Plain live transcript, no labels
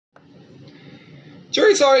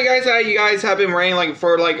Truly sorry guys that you guys have been raining like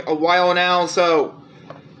for like a while now, so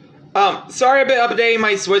sorry I've been updating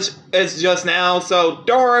my Switch as just now, so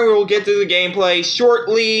don't worry, we'll get to the gameplay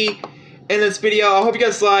shortly in this video. I hope you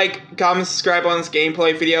guys like, comment, subscribe on this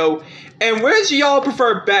gameplay video. And which do y'all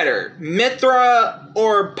prefer better, Mythra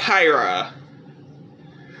or Pyra?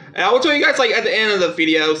 And I will tell you guys like at the end of the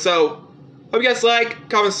video, so hope you guys like,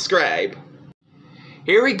 comment, subscribe.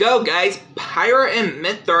 Here we go guys, Pyra and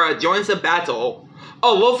Mythra joins the battle.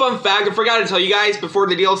 Oh, little fun fact, I forgot to tell you guys before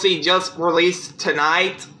the DLC just released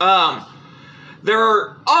tonight. There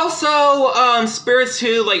are also spirits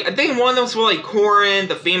who, like, I think one of them was for like Corin,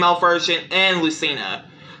 the female version, and Lucina.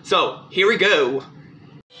 So here we go.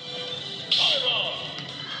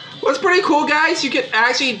 What's pretty cool, guys, you can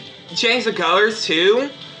actually change the colors too.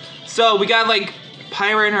 So we got like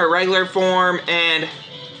Pyra in her regular form and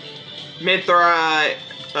Mythra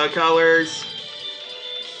colors.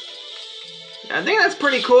 I think that's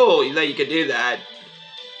pretty cool that you could do that.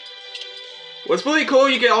 What's really cool,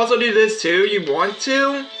 you can also do this too, you want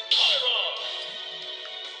to.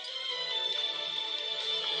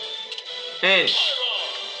 And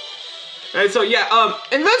so yeah,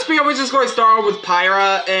 in this video we're just going to start with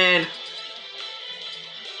Pyra and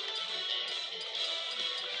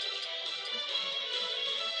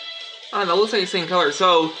I don't know, looks like the same color.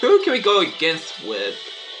 So who can we go against with?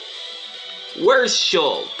 Where's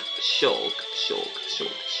Shulk? Shulk.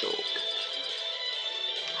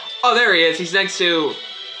 Oh, there he is. He's next to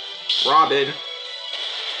Robin.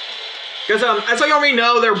 Because, as y'all already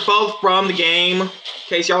know, they're both from the game. In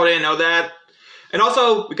case y'all didn't know that. And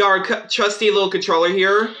also, we got our trusty little controller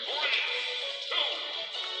here.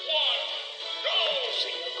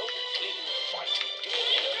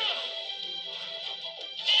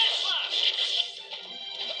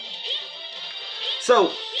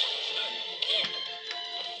 So,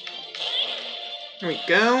 here we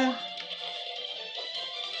go.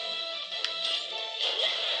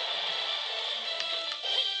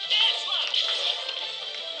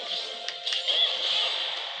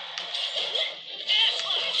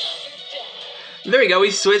 There we go,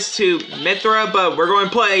 we switched to Mythra, but we're going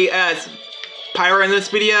to play as Pyra in this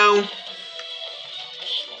video.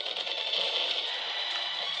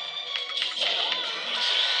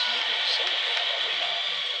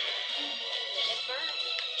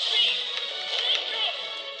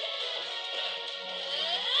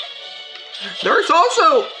 There's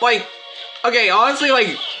also, like, okay, honestly,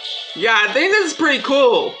 like, yeah, I think this is pretty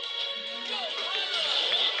cool.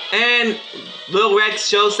 And Little Rex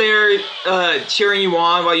shows there, cheering you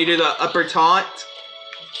on while you do the upper taunt.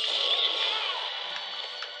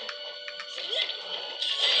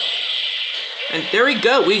 And there we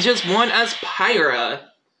go, we just won as Pyra.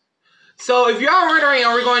 So if you're wondering,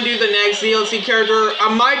 are we going to do the next DLC character?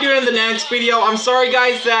 I might do it in the next video. I'm sorry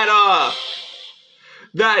guys that,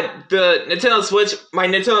 that the Nintendo Switch, my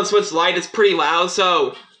Nintendo Switch Lite is pretty loud,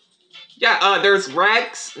 so yeah, there's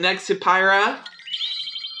Rex next to Pyra.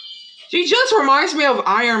 She just reminds me of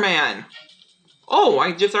Iron Man. Oh,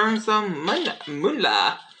 I just earned some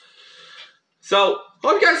moolah. So,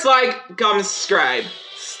 hope you guys like, comment, subscribe.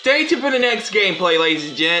 Stay tuned for the next gameplay, ladies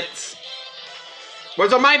and gents.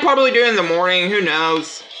 Which I might probably do in the morning, who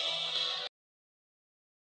knows.